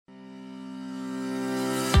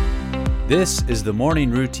This is the Morning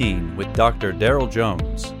Routine with Dr. Daryl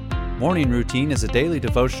Jones. Morning Routine is a daily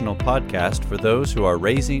devotional podcast for those who are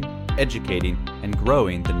raising, educating, and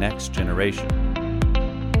growing the next generation.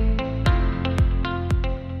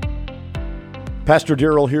 Pastor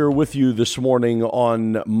Daryl here with you this morning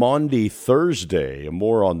on Maundy Thursday.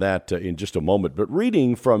 More on that in just a moment. But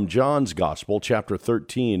reading from John's Gospel, chapter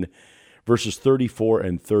 13, verses 34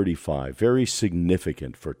 and 35. Very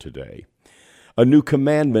significant for today. A new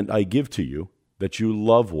commandment I give to you, that you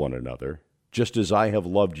love one another, just as I have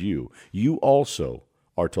loved you. You also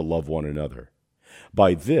are to love one another.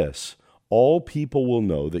 By this, all people will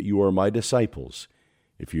know that you are my disciples,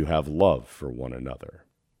 if you have love for one another.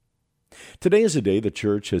 Today is a day the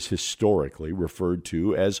church has historically referred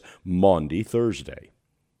to as Maundy Thursday.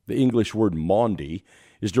 The English word Maundy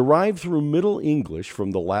is derived through Middle English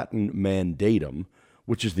from the Latin mandatum,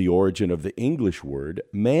 which is the origin of the English word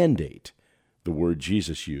mandate, the word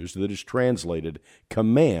Jesus used that is translated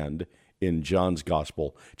command in John's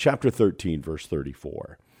Gospel, chapter 13, verse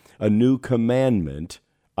 34. A new commandment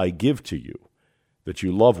I give to you, that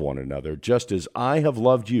you love one another, just as I have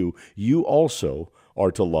loved you, you also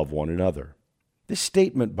are to love one another. This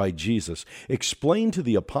statement by Jesus explained to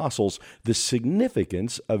the apostles the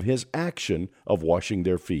significance of his action of washing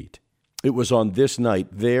their feet. It was on this night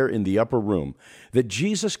there in the upper room that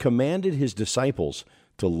Jesus commanded his disciples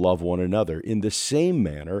to love one another in the same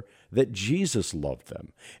manner that Jesus loved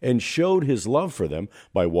them and showed his love for them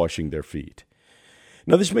by washing their feet.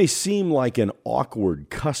 Now, this may seem like an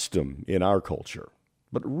awkward custom in our culture,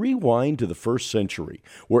 but rewind to the first century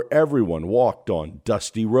where everyone walked on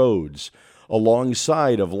dusty roads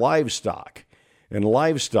alongside of livestock, and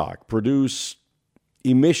livestock produce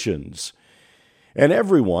emissions, and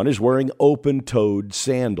everyone is wearing open-toed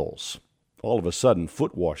sandals. All of a sudden,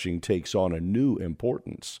 foot washing takes on a new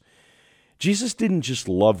importance. Jesus didn't just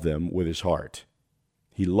love them with his heart.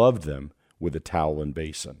 He loved them with a towel and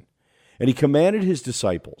basin. And he commanded his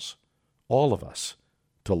disciples, all of us,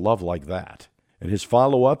 to love like that. And his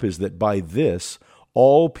follow-up is that by this,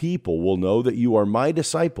 all people will know that you are my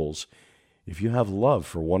disciples if you have love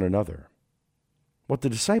for one another. What the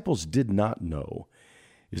disciples did not know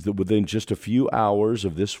is that within just a few hours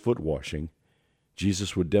of this foot washing,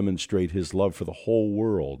 Jesus would demonstrate his love for the whole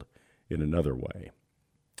world in another way.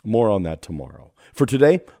 More on that tomorrow. For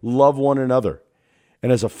today, love one another.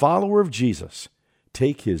 And as a follower of Jesus,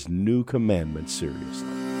 take his new commandment seriously.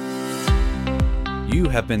 You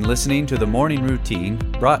have been listening to the Morning Routine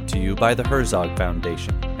brought to you by the Herzog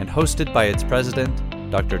Foundation and hosted by its president,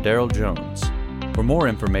 Dr. Daryl Jones. For more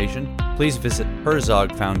information, please visit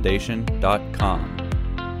herzogfoundation.com.